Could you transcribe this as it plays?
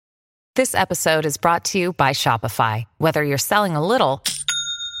This episode is brought to you by Shopify. Whether you're selling a little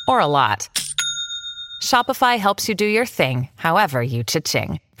or a lot, Shopify helps you do your thing, however you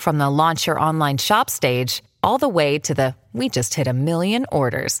cha-ching. From the launch your online shop stage, all the way to the we just hit 1 million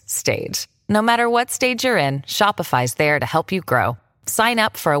orders stage. No matter what stage you're in, Shopify's there to help you grow. Sign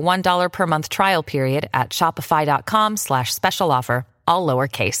up for a $1 per month trial period at shopify.com/special offer, all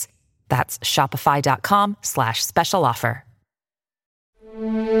lowercase. That's shopify.com/special offer.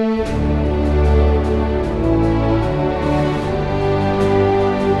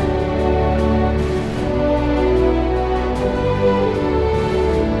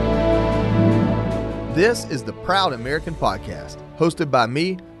 This is the Proud American Podcast, hosted by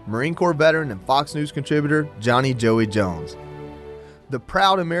me, Marine Corps veteran and Fox News contributor Johnny Joey Jones. The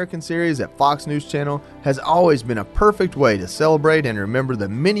Proud American series at Fox News Channel has always been a perfect way to celebrate and remember the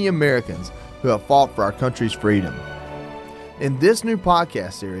many Americans who have fought for our country's freedom. In this new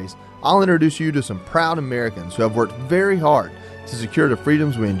podcast series, I'll introduce you to some proud Americans who have worked very hard to secure the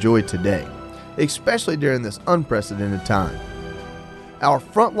freedoms we enjoy today, especially during this unprecedented time. Our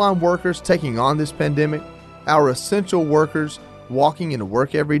frontline workers taking on this pandemic, our essential workers walking into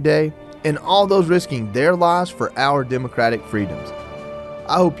work every day, and all those risking their lives for our democratic freedoms.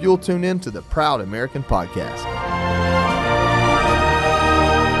 I hope you'll tune in to the Proud American Podcast.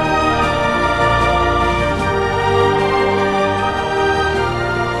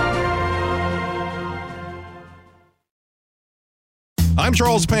 I'm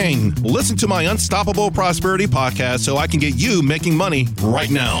Charles Payne. Listen to my Unstoppable Prosperity podcast so I can get you making money right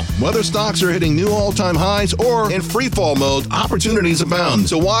now. Whether stocks are hitting new all-time highs or in free fall mode, opportunities abound.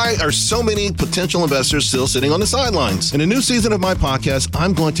 So why are so many potential investors still sitting on the sidelines? In a new season of my podcast,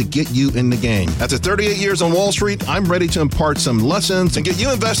 I'm going to get you in the game. After 38 years on Wall Street, I'm ready to impart some lessons and get you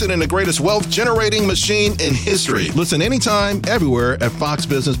invested in the greatest wealth-generating machine in history. Listen anytime, everywhere at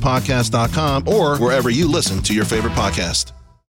foxbusinesspodcast.com or wherever you listen to your favorite podcast.